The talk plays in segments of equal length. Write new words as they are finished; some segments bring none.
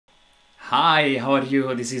Hi, how are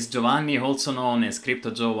you? This is Giovanni, also known as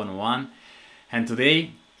Crypto Joe 101. And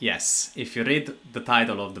today, yes, if you read the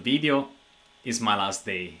title of the video, is my last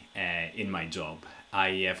day in my job.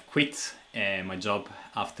 I have quit my job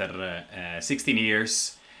after 16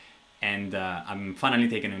 years and I'm finally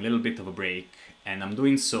taking a little bit of a break, and I'm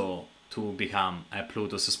doing so to become a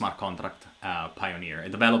Plutus smart contract pioneer, a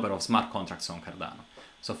developer of smart contracts on Cardano.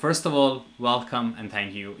 So first of all, welcome and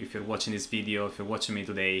thank you if you're watching this video, if you're watching me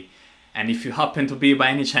today. And if you happen to be by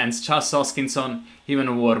any chance Charles Hoskinson, even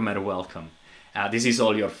a warmer welcome. This is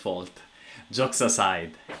all your fault. Jokes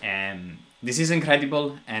aside, this is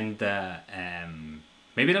incredible and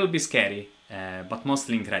maybe a little bit scary, but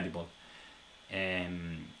mostly incredible.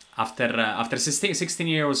 After 16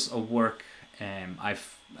 years of work,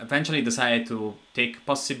 I've eventually decided to take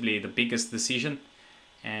possibly the biggest decision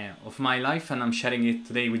of my life, and I'm sharing it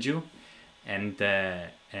today with you. And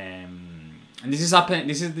this happened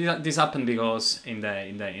because in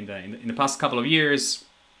the past couple of years,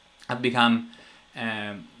 I've become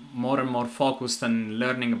more and more focused on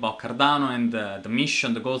learning about Cardano and the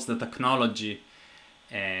mission, the goals, the technology,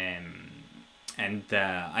 and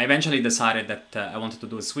I eventually decided that I wanted to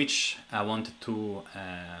do a switch. I wanted to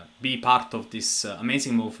be part of this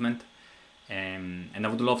amazing movement, and I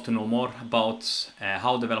would love to know more about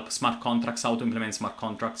how to develop smart contracts, how to implement smart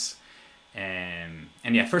contracts. And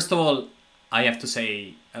yeah, first of all, I have to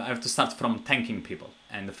say, I have to start from thanking people.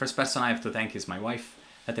 And the first person I have to thank is my wife,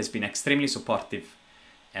 that has been extremely supportive.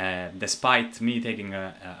 Despite me taking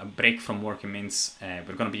a break from work, it means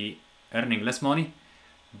we're going to be earning less money,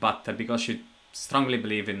 but because she strongly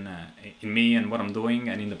believes in me and what I'm doing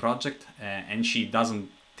and in the project, and she doesn't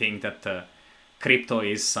think that crypto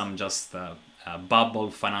is some just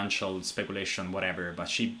bubble, financial speculation, whatever, but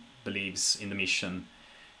she believes in the mission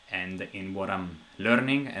and in what I'm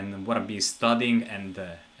learning and what I'll be studying and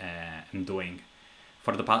doing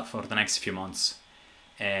for the next few months.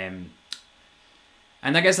 And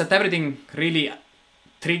I guess that everything really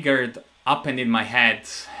happened in my head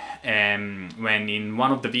when in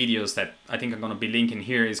one of the videos that I think I'm going to be linking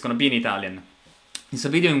here is going to be in Italian. It's a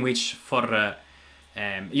video in which for,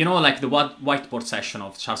 you know, like the whiteboard session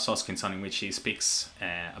of Charles Hoskinson, in which he speaks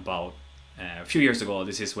about, a few years ago,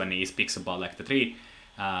 this is when he speaks about like the three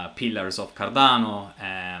pillars of Cardano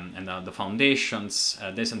and the foundations,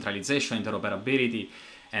 decentralization, interoperability,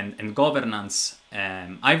 and governance.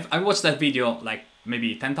 I watched that video like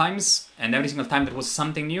maybe 10 times, and every single time there was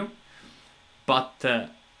something new. But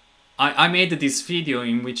I made this video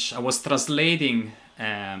in which I was translating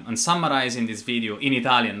and summarizing this video in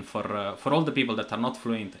Italian for all the people that are not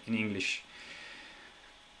fluent in English.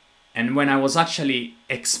 And when I was actually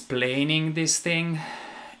explaining this thing,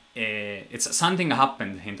 it's something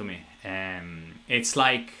happened into me. It's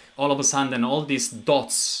like all of a sudden all these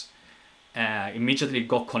dots immediately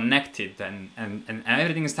got connected, and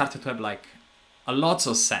everything started to have like a lot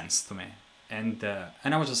of sense to me. And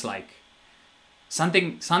I was just like,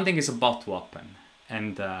 something is about to happen.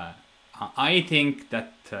 And I think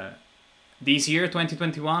that this year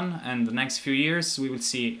 2021 and the next few years we will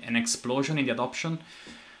see an explosion in the adoption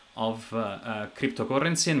of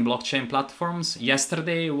cryptocurrency and blockchain platforms.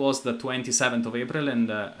 Yesterday was the 27th of April, and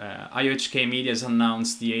IOHK Media has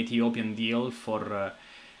announced the Ethiopian deal for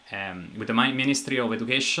with the Ministry of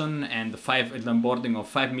Education and the onboarding of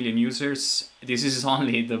 5 million users. This is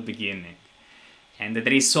only the beginning, and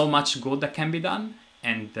there is so much good that can be done,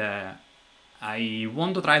 and I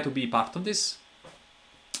want to try to be part of this.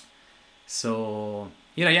 So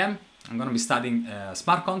here I am. I'm going to be studying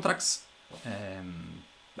smart contracts.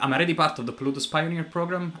 I'm already part of the Plutus Pioneer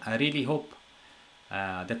program. I really hope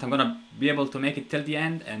that I'm gonna be able to make it till the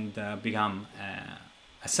end and become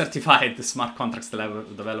a certified smart contracts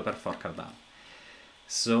developer for Cardano.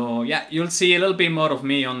 So yeah, you'll see a little bit more of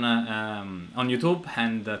me on YouTube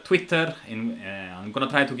and Twitter. I'm gonna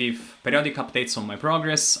try to give periodic updates on my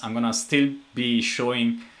progress. I'm gonna still be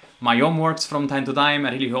showing my homeworks from time to time.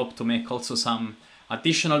 I really hope to make also some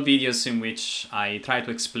additional videos in which I try to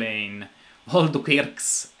explain all the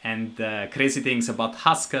quirks and crazy things about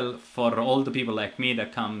Haskell for all the people like me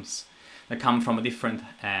that come from a different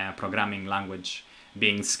programming language,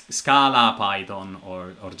 being Scala, Python,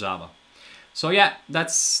 or Java. So yeah,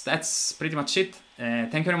 that's pretty much it.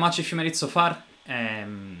 Thank you very much if you made it so far.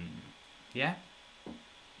 Yeah,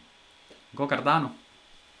 go Cardano.